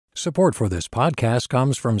Support for this podcast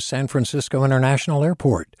comes from San Francisco International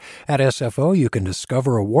Airport. At SFO, you can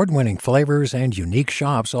discover award-winning flavors and unique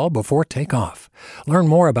shops all before takeoff. Learn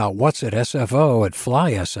more about what's at SFO at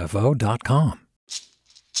flysfo.com.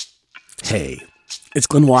 Hey, it's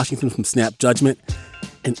Glenn Washington from Snap Judgment.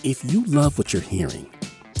 And if you love what you're hearing,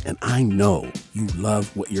 and I know you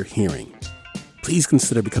love what you're hearing, please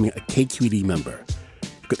consider becoming a KQED member.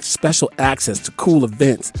 Get special access to cool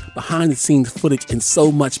events, behind-the-scenes footage, and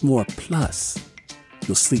so much more. Plus,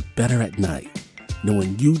 you'll sleep better at night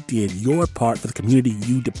knowing you did your part for the community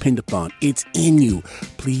you depend upon. It's in you.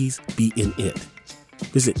 Please be in it.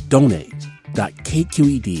 Visit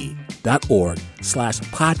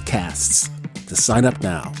donate.kqed.org/podcasts to sign up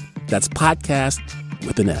now. That's podcast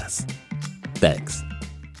with an S. Thanks.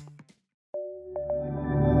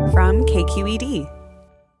 From KQED.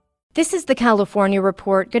 This is the California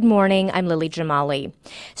Report. Good morning. I'm Lily Jamali.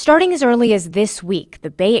 Starting as early as this week, the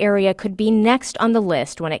Bay Area could be next on the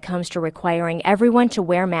list when it comes to requiring everyone to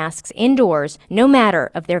wear masks indoors, no matter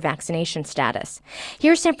of their vaccination status.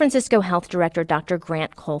 Here's San Francisco Health Director Dr.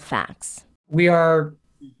 Grant Colfax. We are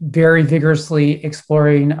very vigorously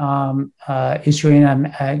exploring issuing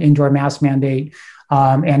an indoor mask mandate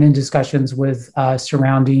and in discussions with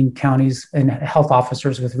surrounding counties and health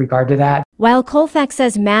officers with regard to that. While Colfax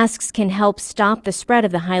says masks can help stop the spread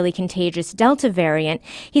of the highly contagious Delta variant,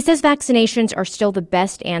 he says vaccinations are still the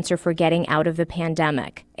best answer for getting out of the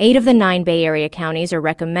pandemic. 8 of the 9 Bay Area counties are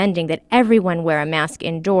recommending that everyone wear a mask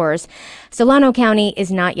indoors. Solano County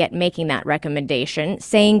is not yet making that recommendation,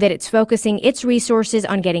 saying that it's focusing its resources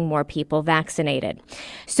on getting more people vaccinated.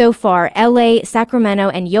 So far, LA, Sacramento,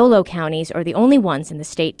 and Yolo counties are the only ones in the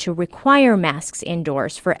state to require masks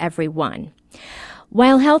indoors for everyone.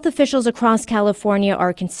 While health officials across California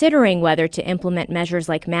are considering whether to implement measures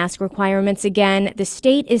like mask requirements again, the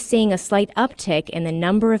state is seeing a slight uptick in the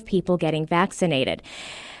number of people getting vaccinated.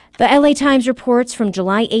 The LA Times reports from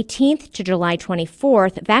July 18th to July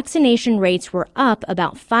 24th, vaccination rates were up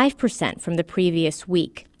about 5% from the previous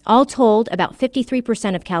week. All told, about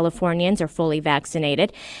 53% of Californians are fully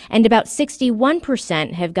vaccinated, and about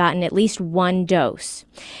 61% have gotten at least one dose.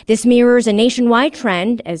 This mirrors a nationwide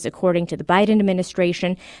trend, as according to the Biden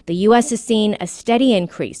administration, the U.S. has seen a steady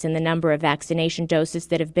increase in the number of vaccination doses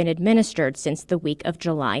that have been administered since the week of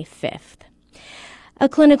July 5th. A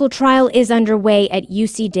clinical trial is underway at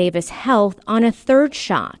UC Davis Health on a third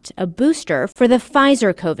shot, a booster for the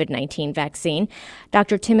Pfizer COVID-19 vaccine.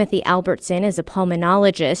 Dr. Timothy Albertson is a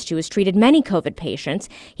pulmonologist who has treated many COVID patients.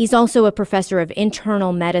 He's also a professor of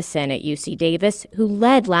internal medicine at UC Davis who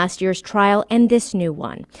led last year's trial and this new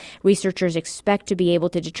one. Researchers expect to be able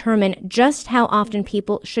to determine just how often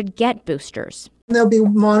people should get boosters. They'll be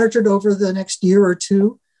monitored over the next year or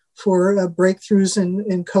two for breakthroughs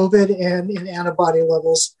in COVID and in antibody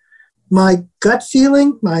levels. My gut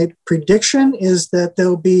feeling, my prediction is that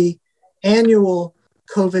there'll be annual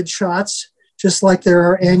COVID shots, just like there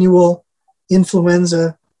are annual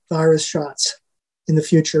influenza virus shots in the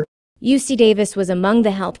future. UC Davis was among the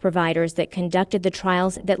health providers that conducted the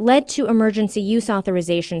trials that led to emergency use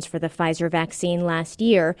authorizations for the Pfizer vaccine last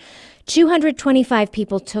year. 225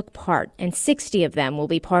 people took part, and 60 of them will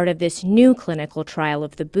be part of this new clinical trial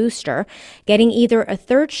of the booster, getting either a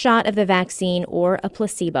third shot of the vaccine or a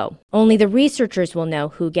placebo. Only the researchers will know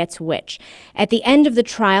who gets which. At the end of the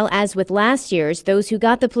trial, as with last year's, those who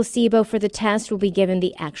got the placebo for the test will be given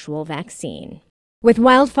the actual vaccine. With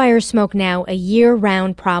wildfire smoke now a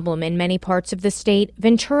year-round problem in many parts of the state,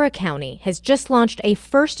 Ventura County has just launched a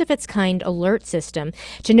first-of-its-kind alert system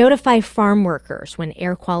to notify farm workers when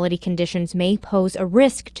air quality conditions may pose a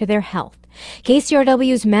risk to their health.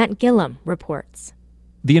 KCRW's Matt Guilhem reports.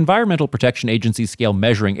 The Environmental Protection Agency's scale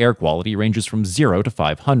measuring air quality ranges from 0 to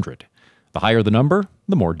 500. The higher the number,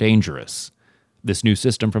 the more dangerous. This new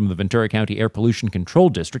system from the Ventura County Air Pollution Control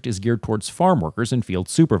District is geared towards farm workers and field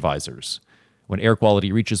supervisors. When air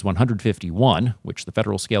quality reaches 151, which the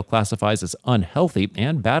federal scale classifies as unhealthy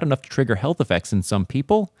and bad enough to trigger health effects in some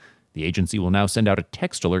people, the agency will now send out a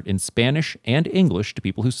text alert in Spanish and English to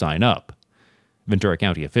people who sign up. Ventura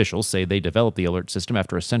County officials say they developed the alert system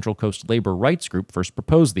after a Central Coast labor rights group first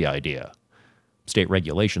proposed the idea. State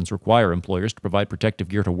regulations require employers to provide protective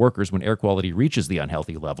gear to workers when air quality reaches the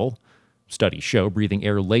unhealthy level. Studies show breathing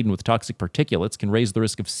air laden with toxic particulates can raise the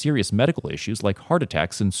risk of serious medical issues like heart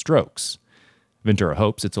attacks and strokes. Ventura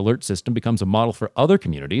hopes its alert system becomes a model for other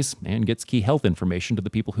communities and gets key health information to the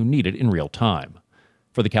people who need it in real time.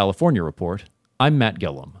 For the California Report, I'm Matt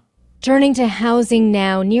Guilhem. Turning to housing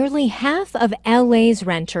now, nearly half of LA's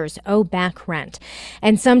renters owe back rent,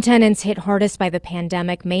 and some tenants hit hardest by the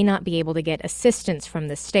pandemic may not be able to get assistance from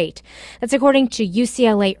the state. That's according to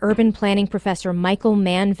UCLA urban planning professor Michael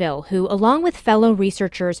Manville, who, along with fellow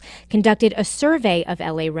researchers, conducted a survey of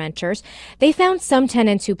LA renters. They found some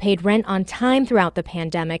tenants who paid rent on time throughout the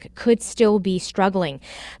pandemic could still be struggling.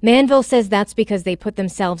 Manville says that's because they put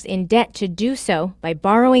themselves in debt to do so by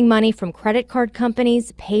borrowing money from credit card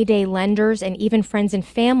companies, payday lenders, and even friends and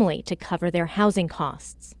family to cover their housing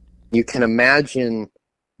costs. You can imagine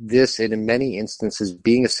this in many instances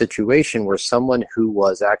being a situation where someone who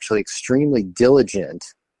was actually extremely diligent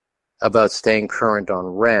about staying current on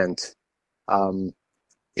rent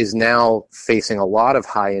is now facing a lot of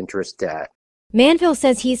high interest debt. Manville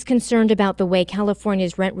says he's concerned about the way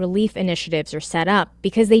California's rent relief initiatives are set up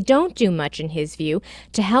because they don't do much, in his view,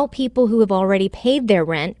 to help people who have already paid their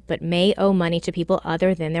rent but may owe money to people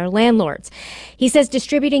other than their landlords. He says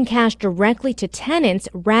distributing cash directly to tenants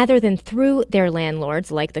rather than through their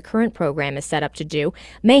landlords, like the current program is set up to do,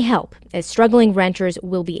 may help, as struggling renters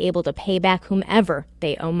will be able to pay back whomever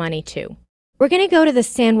they owe money to. We're going to go to the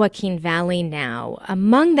San Joaquin Valley now.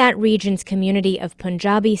 Among that region's community of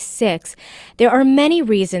Punjabi Sikhs, there are many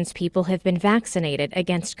reasons people have been vaccinated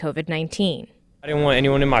against COVID-19. I didn't want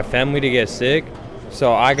anyone in my family to get sick,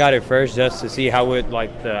 so I got it first just to see how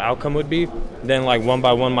the outcome would be. Then one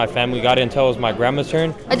by one my family got it until it was my grandma's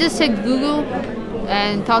turn. I just checked Google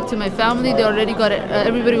and talked to my family. They already got it.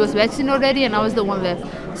 Everybody was vaccinated already and I was the one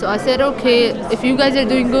left. So I said, okay, if you guys are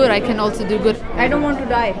doing good, I can also do good. I don't want to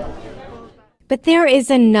die. But there is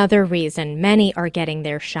another reason many are getting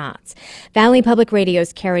their shots. Valley Public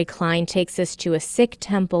Radio's Kerry Klein takes us to a Sikh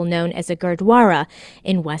temple known as a Gurdwara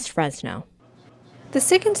in West Fresno. The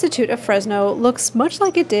Sikh Institute of Fresno looks much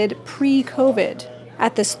like it did pre-COVID.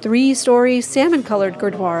 At this 3-story salmon-colored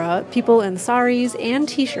Gurdwara, people in saris and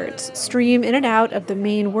t-shirts stream in and out of the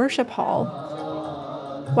main worship hall,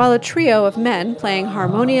 while a trio of men playing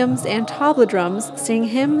harmoniums and tabla drums sing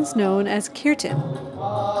hymns known as kirtan.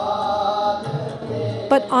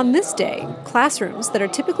 But on this day, classrooms that are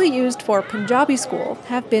typically used for Punjabi school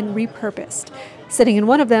have been repurposed. Sitting in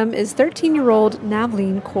one of them is 13-year-old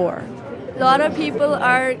Navleen Kaur. A lot of people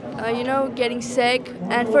are, getting sick,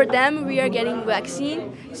 and for them, we are getting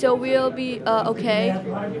vaccine, so we'll be okay.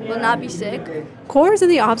 We'll not be sick. Kaur is in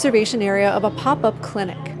the observation area of a pop-up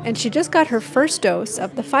clinic, and she just got her first dose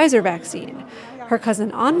of the Pfizer vaccine. Her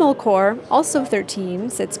cousin Anmol Kaur, also 13,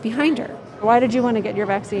 sits behind her. Why did you want to get your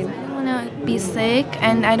vaccine? I don't want to be sick,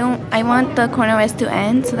 and I want the coronavirus to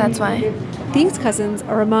end, so that's why. These cousins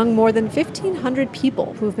are among more than 1,500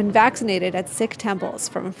 people who've been vaccinated at Sikh temples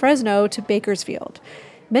from Fresno to Bakersfield.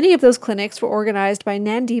 Many of those clinics were organized by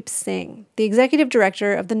Nandeep Singh, the executive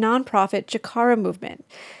director of the nonprofit Chakara movement.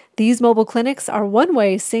 These mobile clinics are one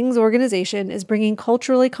way Singh's organization is bringing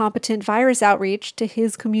culturally competent virus outreach to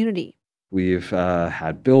his community. We've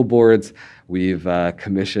had billboards, we've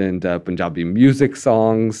commissioned Punjabi music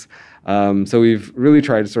songs, so we've really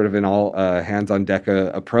tried sort of an all hands-on-deck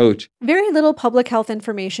approach. Very little public health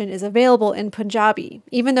information is available in Punjabi,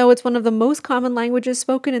 even though it's one of the most common languages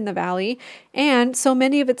spoken in the valley, and so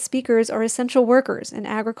many of its speakers are essential workers in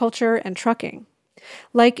agriculture and trucking.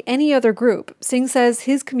 Like any other group, Singh says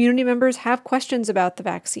his community members have questions about the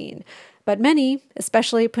vaccine, but many,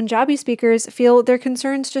 especially Punjabi speakers, feel their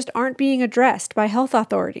concerns just aren't being addressed by health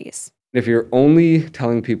authorities. If you're only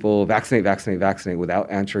telling people vaccinate, vaccinate, vaccinate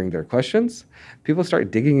without answering their questions, people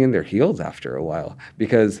start digging in their heels after a while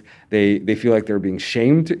because they feel like they're being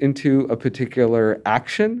shamed into a particular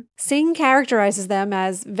action. Singh characterizes them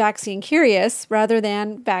as vaccine curious rather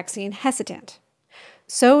than vaccine hesitant.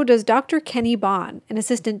 So does Dr. Kenny Bond, an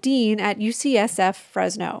assistant dean at UCSF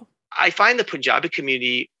Fresno. I find the Punjabi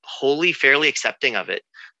community wholly fairly accepting of it.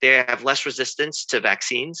 They have less resistance to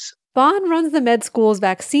vaccines. Bond runs the med school's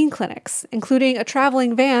vaccine clinics, including a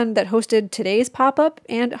traveling van that hosted today's pop-up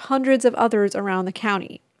and hundreds of others around the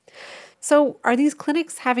county. So are these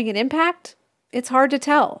clinics having an impact? It's hard to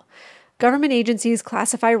tell. Government agencies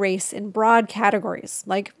classify race in broad categories,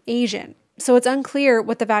 like Asian, so it's unclear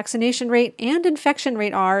what the vaccination rate and infection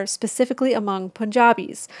rate are specifically among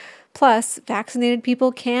Punjabis. Plus, vaccinated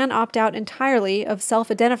people can opt out entirely of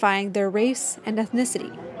self-identifying their race and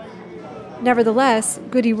ethnicity. Nevertheless,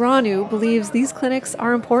 Goody Ranu believes these clinics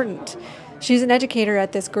are important. She's an educator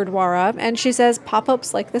at this Gurdwara, and she says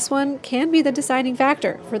pop-ups like this one can be the deciding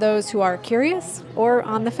factor for those who are curious or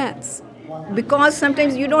on the fence. Because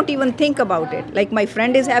sometimes you don't even think about it. Like my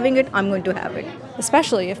friend is having it, I'm going to have it.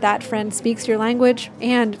 Especially if that friend speaks your language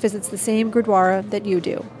and visits the same Gurdwara that you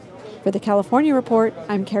do. For the California Report,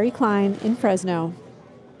 I'm Kerry Klein in Fresno.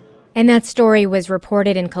 And that story was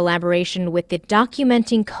reported in collaboration with the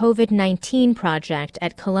Documenting COVID-19 project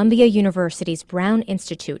at Columbia University's Brown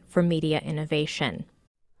Institute for Media Innovation.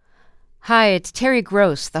 Hi, it's Terry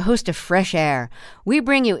Gross, the host of Fresh Air. We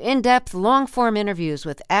bring you in-depth, long-form interviews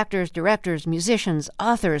with actors, directors, musicians,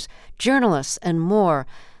 authors, journalists, and more.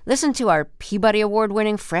 Listen to our Peabody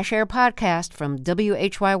Award-winning Fresh Air podcast from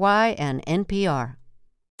WHYY and NPR.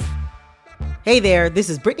 Hey there, this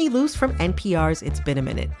is Brittany Luce from NPR's It's Been a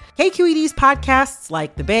Minute. KQED's podcasts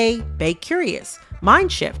like The Bay Curious,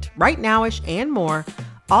 Mind Shift, Right Nowish, and more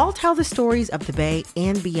all tell the stories of the Bay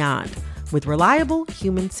and beyond with reliable,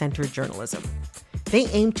 human-centered journalism. They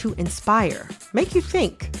aim to inspire, make you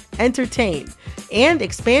think, entertain, and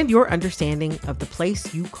expand your understanding of the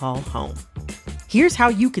place you call home. Here's how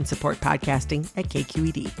you can support podcasting at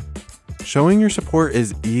KQED. Showing your support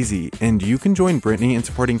is easy, and you can join Brittany in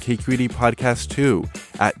supporting KQED Podcast too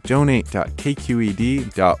at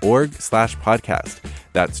donate.kqed.org/podcast.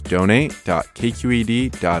 That's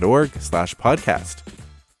donate.kqed.org/podcast.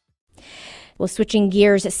 Well, switching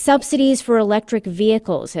gears, subsidies for electric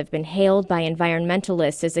vehicles have been hailed by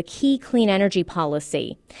environmentalists as a key clean energy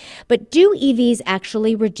policy. But do EVs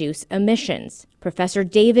actually reduce emissions? Professor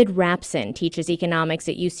David Rapson teaches economics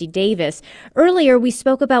at UC Davis. Earlier, we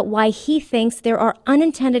spoke about why he thinks there are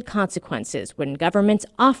unintended consequences when governments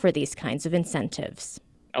offer these kinds of incentives.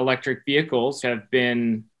 Electric vehicles have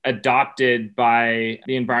been adopted by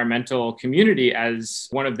the environmental community as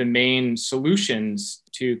one of the main solutions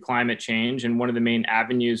to climate change and one of the main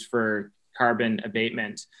avenues for carbon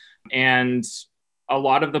abatement. And a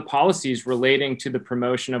lot of the policies relating to the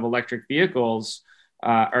promotion of electric vehicles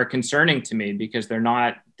are concerning to me because they're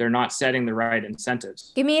not setting the right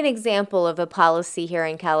incentives. Give me an example of a policy here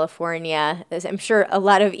in California. I'm sure a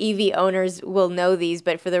lot of EV owners will know these,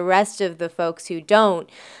 but for the rest of the folks who don't,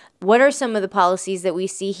 what are some of the policies that we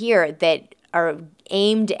see here that are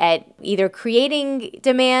aimed at either creating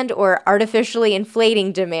demand or artificially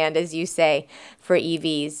inflating demand, as you say, for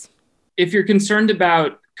EVs? If you're concerned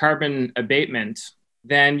about carbon abatement,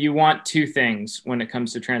 then you want two things when it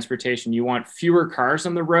comes to transportation. You want fewer cars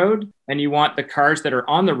on the road, and you want the cars that are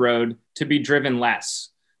on the road to be driven less.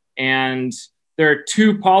 And there are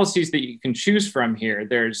two policies that you can choose from here.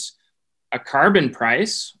 There's a carbon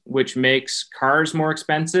price, which makes cars more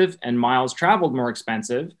expensive and miles traveled more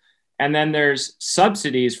expensive. And then there's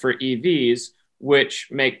subsidies for EVs, which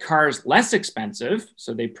make cars less expensive.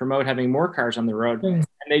 So they promote having more cars on the road, and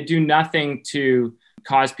they do nothing to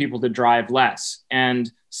cause people to drive less.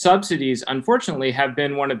 And subsidies, unfortunately, have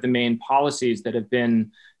been one of the main policies that have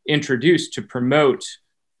been introduced to promote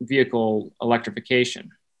vehicle electrification.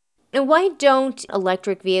 And why don't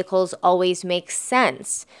electric vehicles always make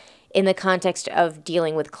sense in the context of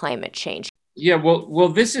dealing with climate change? Yeah, well,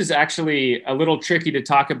 this is actually a little tricky to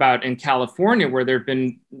talk about in California, where there have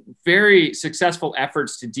been very successful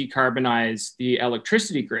efforts to decarbonize the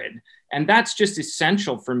electricity grid. And that's just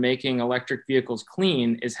essential for making electric vehicles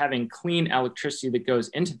clean, is having clean electricity that goes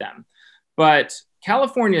into them. But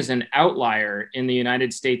California is an outlier in the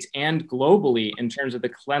United States and globally in terms of the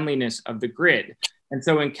cleanliness of the grid. And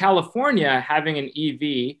so in California, having an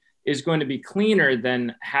EV is going to be cleaner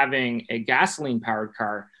than having a gasoline-powered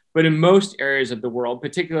car. But in most areas of the world,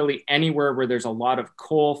 particularly anywhere where there's a lot of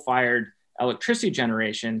coal-fired electricity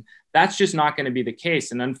generation, that's just not going to be the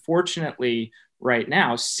case. And unfortunately, right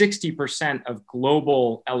now, 60% of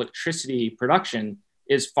global electricity production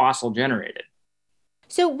is fossil generated.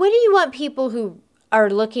 So what do you want people who are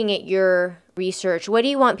looking at your research, what do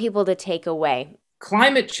you want people to take away?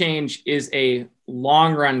 Climate change is a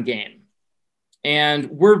long-run game. And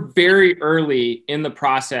we're very early in the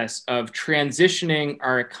process of transitioning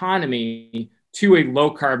our economy to a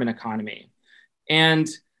low-carbon economy. And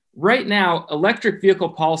right now, electric vehicle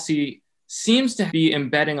policy seems to be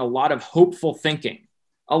embedding a lot of hopeful thinking.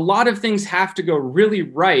 A lot of things have to go really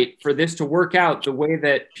right for this to work out the way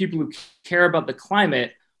that people who care about the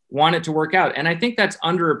climate want it to work out. And I think that's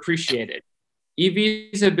underappreciated.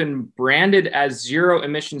 EVs have been branded as zero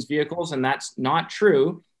emissions vehicles, and that's not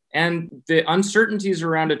true. And the uncertainties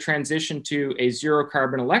around a transition to a zero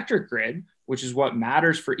carbon electric grid, which is what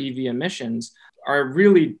matters for EV emissions, are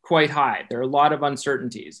really quite high. There are a lot of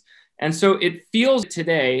uncertainties. And so it feels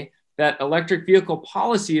today that electric vehicle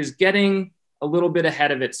policy is getting a little bit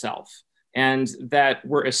ahead of itself, and that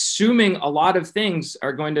we're assuming a lot of things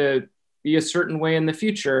are going to be a certain way in the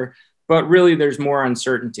future, but really there's more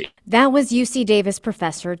uncertainty. That was UC Davis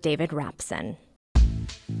professor David Rapson.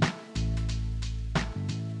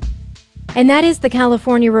 And that is the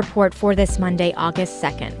California Report for this Monday, August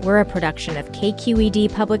 2nd. We're a production of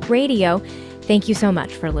KQED Public Radio. Thank you so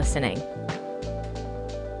much for listening.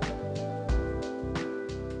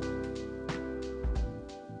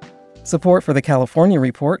 Support for the California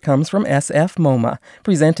Report comes from SF MoMA,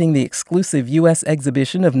 presenting the exclusive U.S.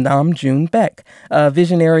 exhibition of Nam June Baek, a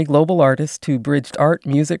visionary global artist who bridged art,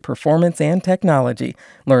 music, performance, and technology.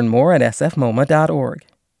 Learn more at sfmoma.org.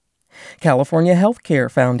 California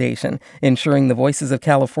Healthcare Foundation, ensuring the voices of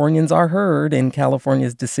Californians are heard in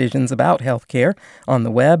California's decisions about healthcare, on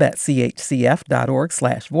the web at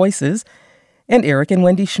chcf.org/voices. And Eric and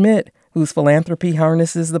Wendy Schmidt, whose philanthropy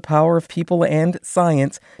harnesses the power of people and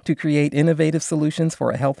science to create innovative solutions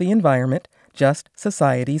for a healthy environment, just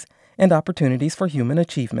societies, and opportunities for human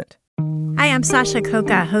achievement. Hi, I'm Sasha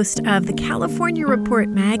Koka, host of the California Report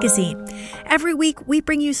magazine. Every week, we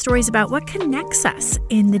bring you stories about what connects us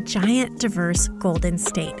in the giant, diverse Golden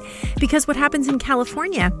State. Because what happens in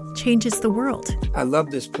California changes the world. I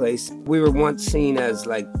love this place. We were once seen as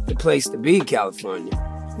like the place to be, California.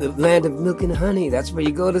 The land of milk and honey. That's where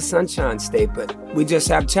you go to Sunshine State, but we just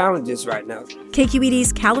have challenges right now.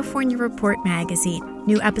 KQED's California Report magazine.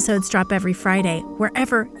 New episodes drop every Friday,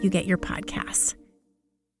 wherever you get your podcasts.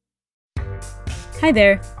 Hi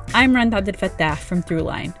there, I'm Rand Abdel Fattah from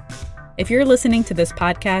Throughline. If you're listening to this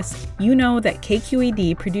podcast, you know that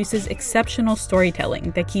KQED produces exceptional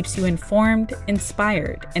storytelling that keeps you informed,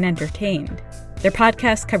 inspired, and entertained. Their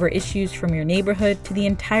podcasts cover issues from your neighborhood to the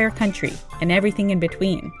entire country and everything in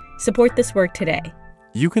between. Support this work today.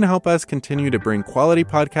 You can help us continue to bring quality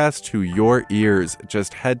podcasts to your ears.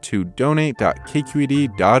 Just head to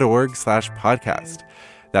donate.kqed.org/podcast.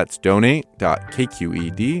 That's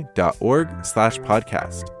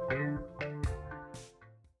donate.kqed.org/podcast.